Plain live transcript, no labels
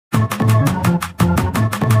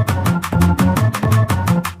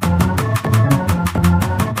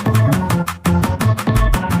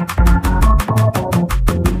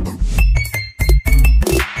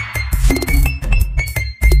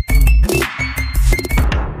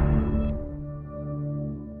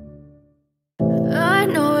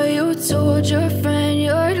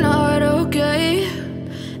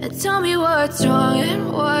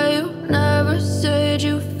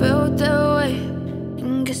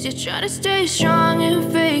guess you try to stay strong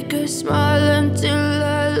and fake a smile until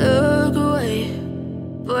I look away.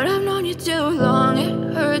 But I've known you too long,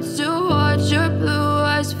 it hurts to watch your blue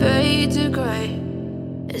eyes fade to gray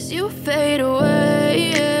as you fade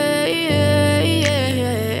away,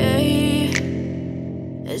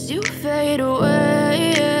 as you fade away.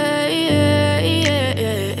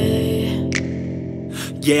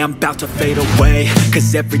 Yeah, I'm about to fade away,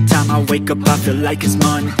 cause every time I wake up I feel like it's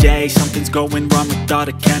Monday. Something's going wrong with all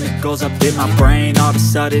the chemicals up in my brain. All of a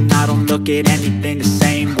sudden I don't look at anything the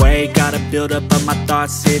same way. Got a buildup of my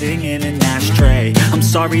thoughts sitting in an ashtray. I'm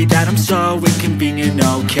sorry that I'm so inconvenient,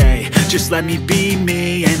 okay. Just let me be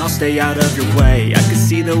me and I'll stay out of your way. I can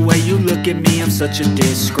see the way you look at me, I'm such a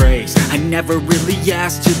disgrace. I never really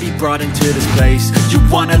asked to be brought into this place. You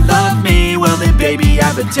wanna love me? Well then baby I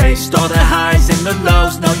have a taste. All the highs and the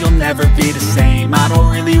lows, no you'll never be the same. I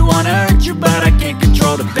don't really wanna hurt you but I can't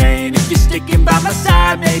control the pain. If you're sticking by my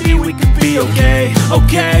side maybe we could be okay.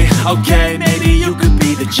 Okay, maybe you could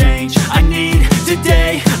be the change I need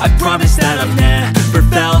today. I promise that I've never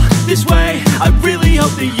felt this way. I really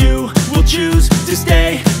hope that you will choose to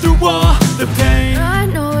stay through all the pain. I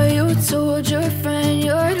know you told your friend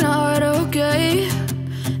you're not okay,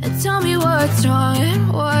 and tell me what's wrong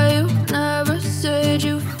and why you never said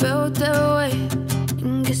you felt that way.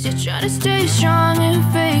 And guess you try to stay strong and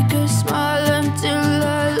fake a smile until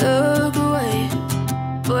I look away.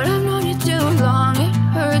 But I've known you too long, it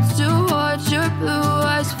hurts to watch your blue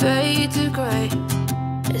eyes fade to gray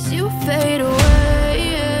as you fade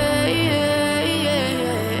away,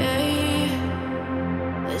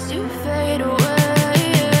 as you fade away,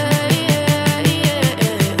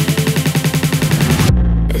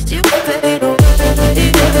 as you fade away.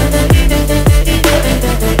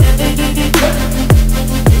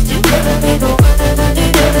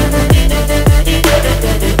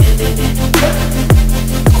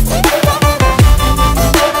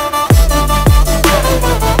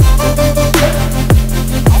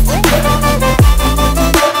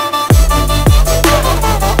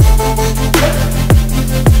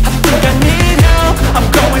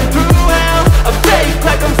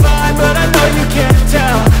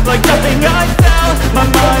 Like nothing I felt, my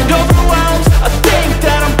mind overwhelms. I think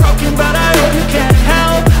that I'm broken, but I hope you can't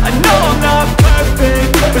help. I know I'm not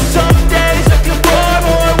perfect, but some days I feel far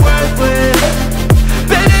more worthless.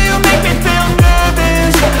 Baby, you make me feel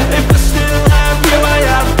nervous. If I still have you, I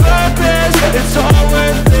have purpose. It's all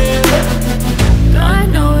worth it. I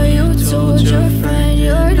know you told your friend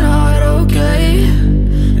you're not okay,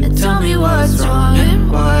 and tell me what's wrong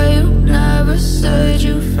and why you never said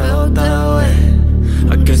you felt that way.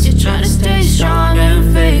 I guess you try to stay strong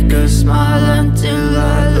and fake a smile until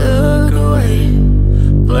I look away.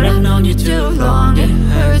 But I've known you too long, it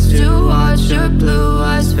hurts to watch your blue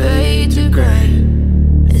eyes fade to gray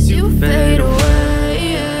as you fade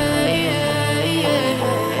away,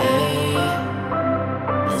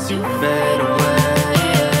 as you fade away,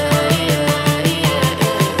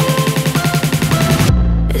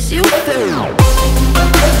 as you fade away.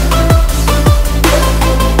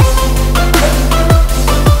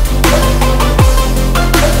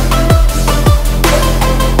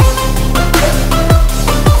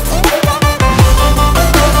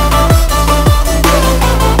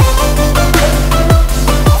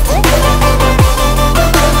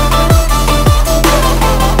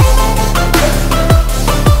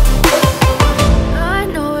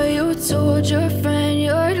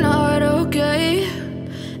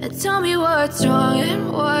 What's wrong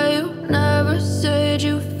and why you never said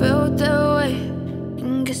you felt that way.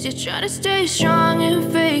 And guess you try to stay strong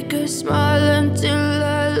and fake a smile until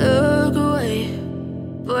I look away.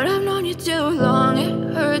 But I've known you too long,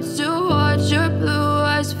 it hurts to watch your blue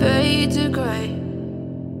eyes fade to gray.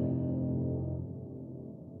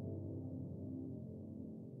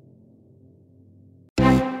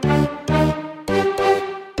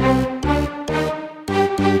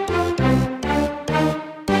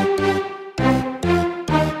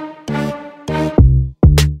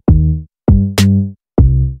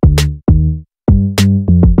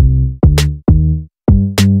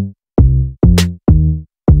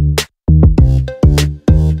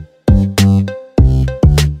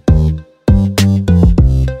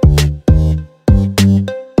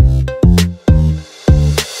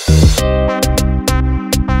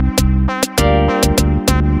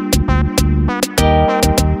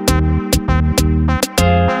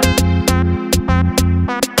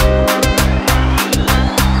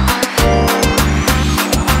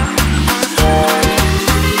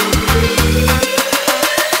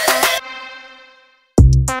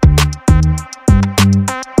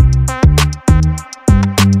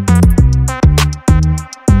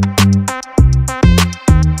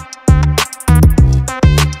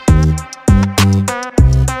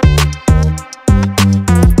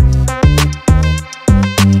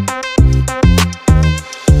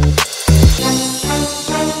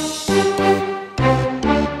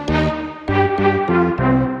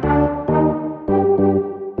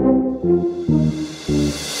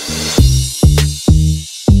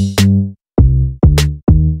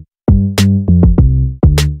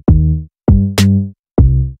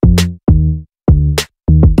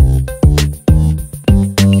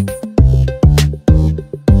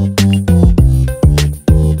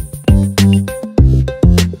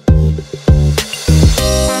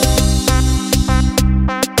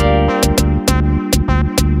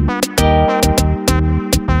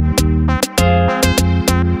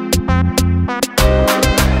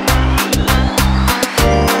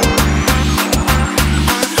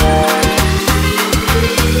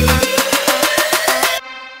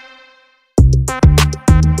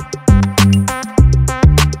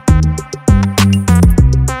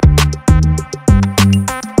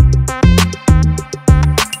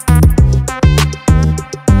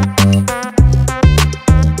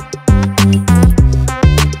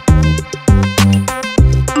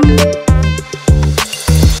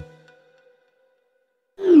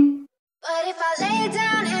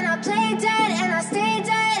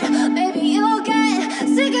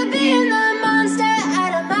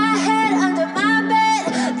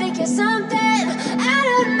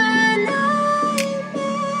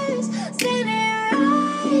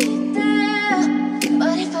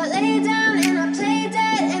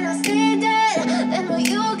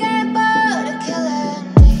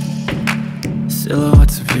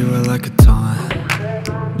 Silhouettes of you are like a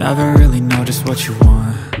taunt. Never really know just what you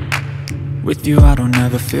want. With you I don't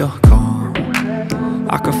ever feel calm.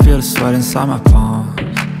 I can feel the sweat inside my palms.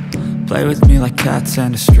 Play with me like cats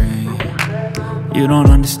and a string. You don't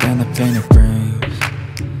understand the pain it brings.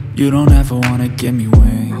 You don't ever wanna give me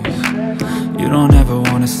wings. You don't ever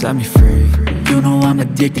wanna set me free. You know I'm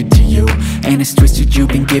addicted to you, and it's twisted you've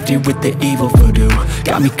been gifted with the evil voodoo.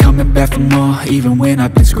 Got me coming back for more, even when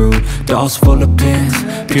I've been screwed. Dolls full of pins,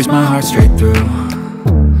 pierce my heart straight through.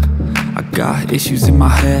 I got issues in my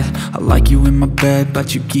head, I like you in my bed,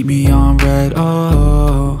 but you keep me on red.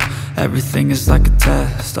 Oh, everything is like a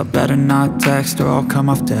test. I better not text or I'll come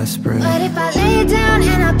off desperate. But if I lay down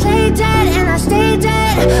and I play dead and I stay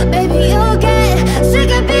dead, baby you'll get sick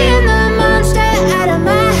of being the monster out of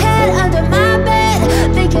my head, under my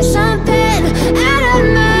bed, thinking something out of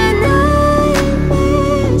my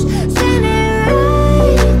nightmares, standing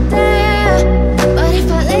right there. But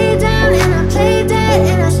if I lay down and I play dead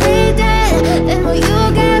and I stay dead, then will you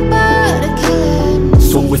get bored of killing me?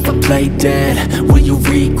 So if I play dead, will you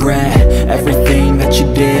regret everything that you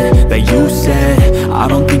did, that you said? I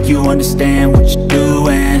don't think you understand what you're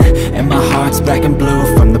doing, and my heart's black and blue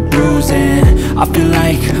from the bruising. I feel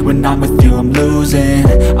like when I'm with you I'm losing.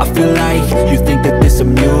 I feel like you think that this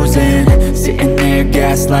amusing, sitting there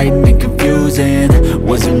gaslighting and confusing.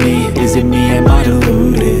 Was it me? Is it me? Am I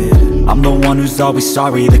deluded? I'm the one who's always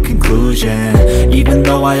sorry, the conclusion, even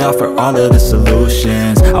though I offer all of the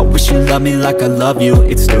solutions. I wish you loved me like I love you,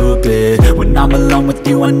 it's stupid. When I'm alone with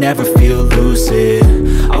you I never feel lucid.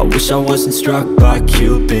 I wish I wasn't struck by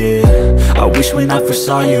Cupid. I wish when I first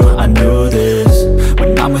saw you I knew this.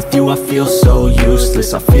 When I'm with you I feel so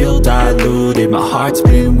useless, I feel diluted, my heart's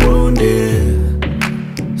been wounded.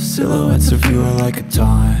 Silhouettes of you are like a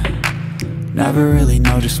taunt. Never really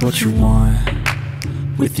know just what you want.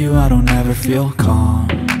 With you I don't ever feel calm.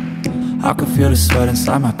 I can feel the sweat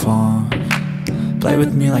inside my palms. Play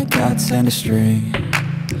with me like cats and a string.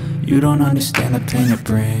 You don't understand the pain it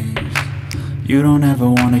brings. You don't ever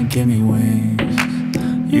wanna give me wings.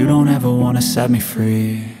 You don't ever wanna set me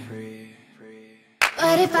free.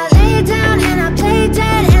 But if I lay down and I play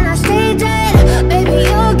dead and I stay dead, baby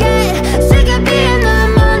you'll get sick of being the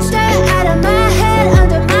monster out of my head,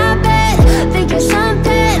 under my bed, thinking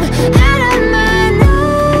something out of my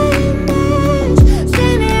nightmares,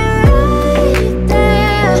 standing right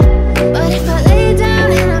there. But if I lay down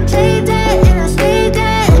and I play dead and I stay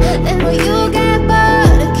dead, then will you get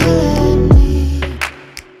bored of killing me?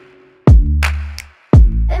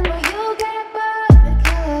 Then will you get bored of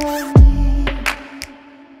killing me?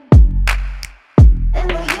 And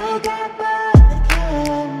will you get bored of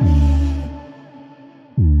killing me?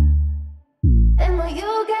 And will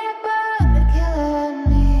you get bored of killing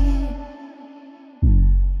me?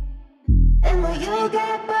 And will you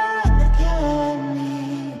get bored of killing me?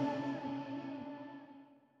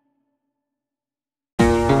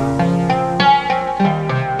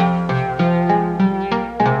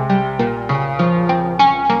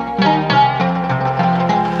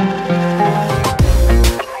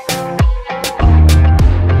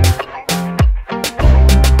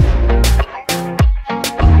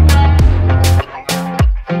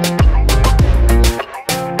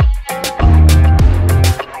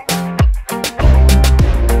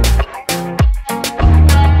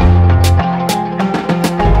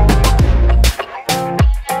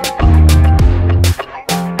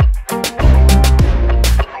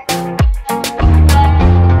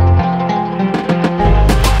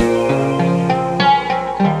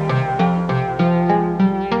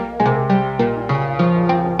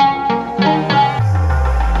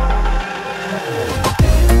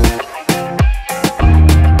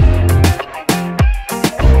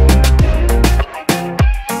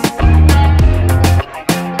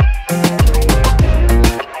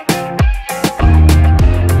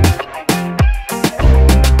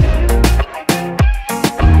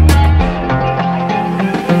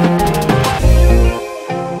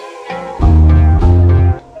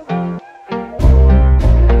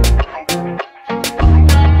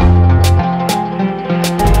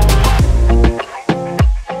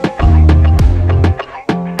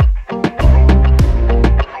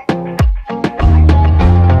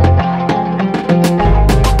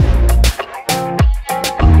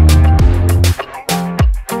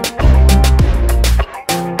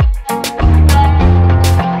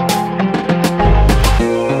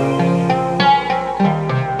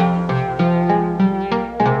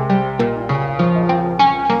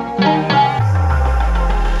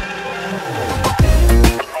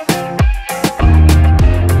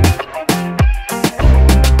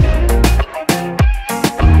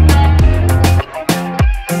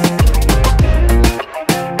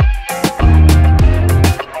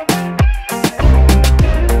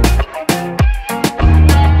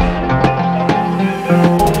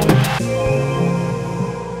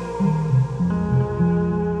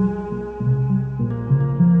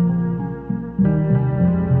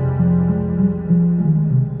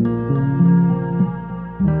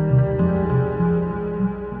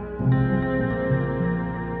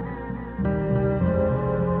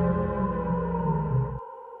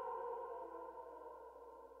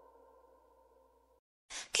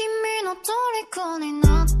 虜に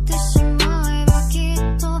な